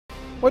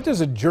What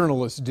does a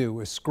journalist do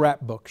with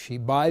scrapbooks she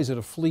buys at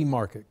a flea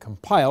market,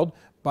 compiled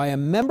by a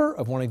member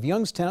of one of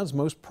Youngstown's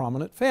most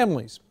prominent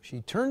families?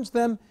 She turns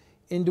them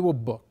into a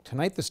book.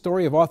 Tonight, the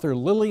story of author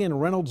Lillian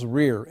Reynolds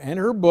Rear and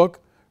her book.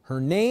 Her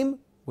name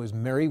was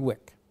Mary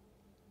Wick.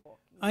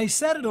 I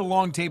sat at a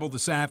long table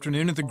this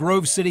afternoon at the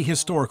Grove City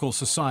Historical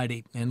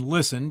Society and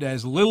listened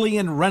as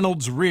Lillian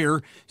Reynolds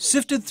Rear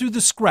sifted through the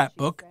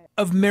scrapbook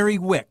of Mary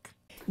Wick.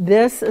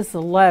 This is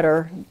a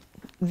letter,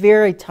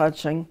 very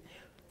touching,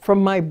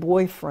 from my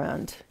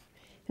boyfriend.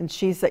 And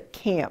she's at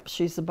camp.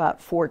 She's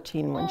about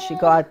 14 when she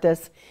got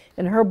this,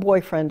 and her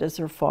boyfriend is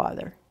her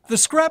father. The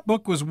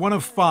scrapbook was one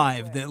of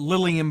 5 that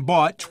Lillian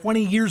bought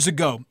 20 years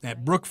ago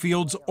at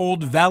Brookfield's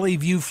old Valley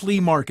View Flea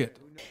Market.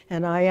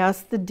 And I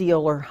asked the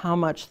dealer how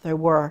much they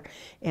were,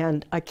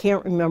 and I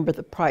can't remember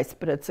the price,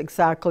 but it's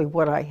exactly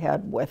what I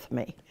had with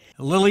me.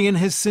 Lillian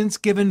has since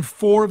given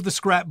 4 of the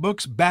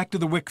scrapbooks back to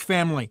the Wick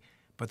family,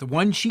 but the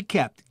one she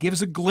kept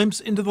gives a glimpse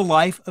into the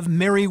life of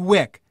Mary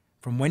Wick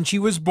from when she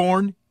was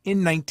born in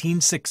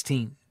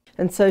 1916.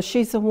 And so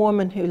she's a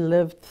woman who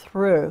lived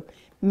through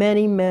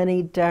many,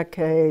 many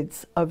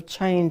decades of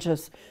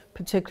changes,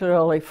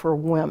 particularly for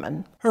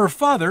women. Her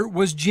father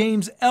was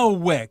James L.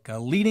 Wick, a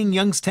leading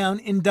Youngstown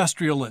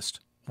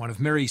industrialist. One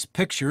of Mary's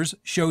pictures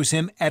shows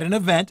him at an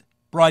event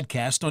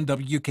broadcast on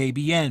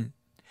WKBN.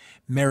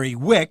 Mary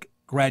Wick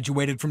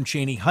graduated from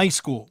Cheney High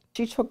School.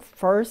 She took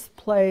first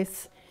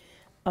place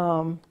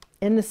in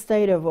the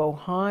state of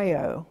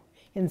Ohio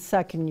in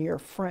second-year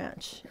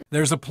French.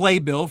 There's a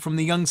playbill from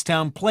the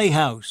Youngstown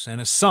Playhouse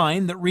and a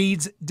sign that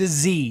reads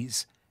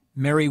 "Disease."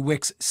 Mary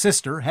Wick's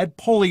sister had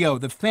polio.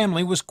 The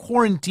family was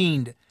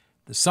quarantined.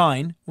 The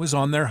sign was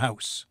on their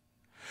house.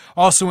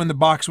 Also in the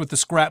box with the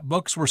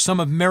scrapbooks were some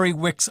of Mary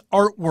Wick's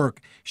artwork.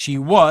 She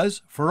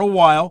was, for a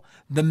while,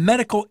 the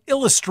medical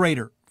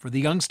illustrator for the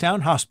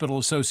Youngstown Hospital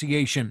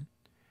Association.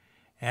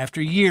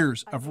 After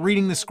years of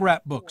reading the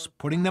scrapbooks,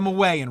 putting them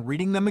away, and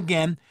reading them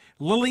again,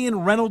 Lillian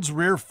Reynolds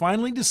Rear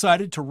finally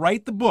decided to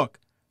write the book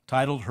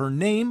titled Her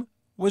Name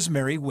was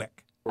Mary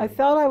Wick. I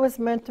felt I was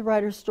meant to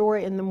write her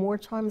story, and the more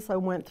times I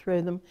went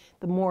through them,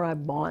 the more I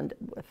bonded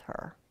with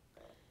her.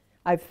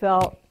 I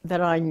felt that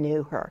I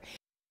knew her.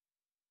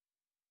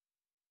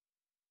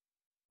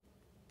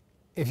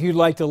 If you'd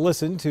like to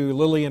listen to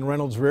Lillian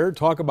Reynolds Rear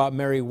talk about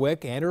Mary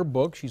Wick and her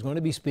book, she's going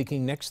to be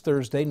speaking next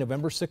Thursday,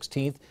 November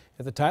 16th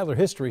at the Tyler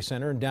History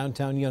Center in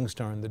downtown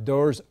Youngstown. The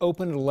doors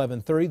open at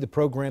 11:30. The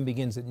program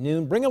begins at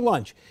noon. Bring a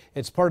lunch.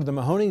 It's part of the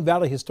Mahoning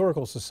Valley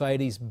Historical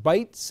Society's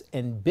Bites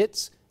and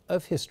Bits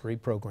of History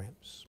programs.